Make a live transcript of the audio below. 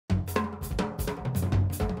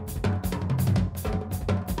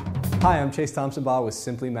Hi, I'm Chase Thompson-Baugh with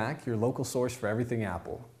Simply Mac, your local source for everything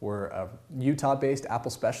Apple. We're a Utah-based Apple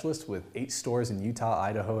specialist with 8 stores in Utah,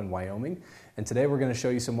 Idaho, and Wyoming. And today we're going to show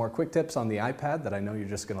you some more quick tips on the iPad that I know you're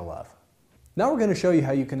just going to love. Now we're going to show you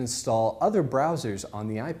how you can install other browsers on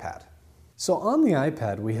the iPad. So on the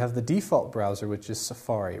iPad, we have the default browser, which is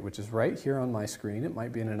Safari, which is right here on my screen. It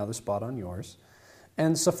might be in another spot on yours.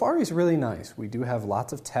 And Safari is really nice. We do have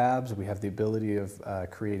lots of tabs. We have the ability of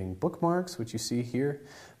creating bookmarks, which you see here.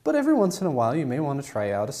 But every once in a while, you may want to try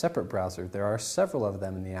out a separate browser. There are several of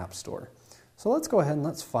them in the App Store. So let's go ahead and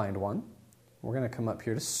let's find one. We're going to come up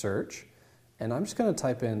here to search, and I'm just going to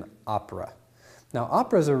type in Opera. Now,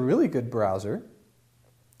 Opera is a really good browser.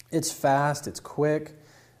 It's fast, it's quick,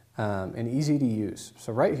 and easy to use.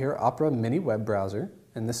 So right here, Opera Mini Web Browser,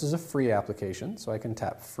 and this is a free application, so I can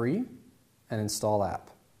tap Free and Install App.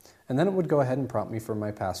 And then it would go ahead and prompt me for my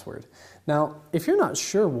password. Now, if you're not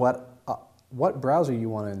sure what browser you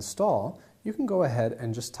want to install, you can go ahead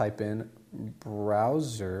and just type in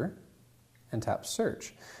browser and tap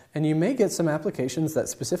search. And you may get some applications that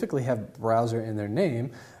specifically have browser in their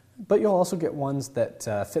name, but you'll also get ones that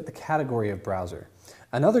fit the category of browser.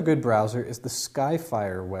 Another good browser is the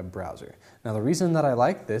Skyfire web browser. Now the reason that I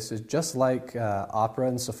like this is just like Opera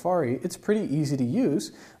and Safari, it's pretty easy to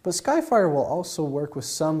use, but Skyfire will also work with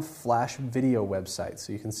some Flash video websites.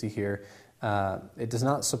 So you can see here, it does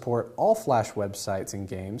not support all Flash websites and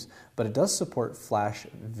games, but it does support Flash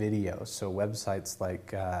video. So websites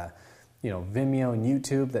like Vimeo and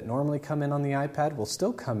YouTube that normally come in on the iPad will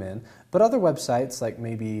still come in, but other websites like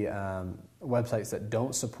maybe websites that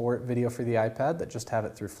don't support video for the iPad that just have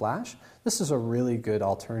it through Flash, this is a really good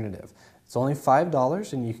alternative. It's only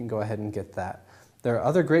 $5 and you can go ahead and get that. There are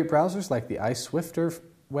other great browsers like the iSwifter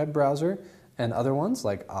web browser and other ones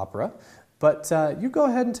like Opera, but you go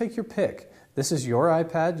ahead and take your pick. This is your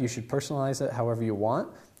iPad, you should personalize it however you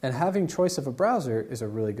want, and having choice of a browser is a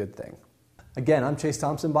really good thing. Again, I'm Chase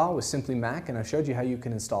Thompson-Baugh with Simply Mac, and I showed you how you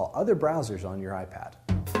can install other browsers on your iPad.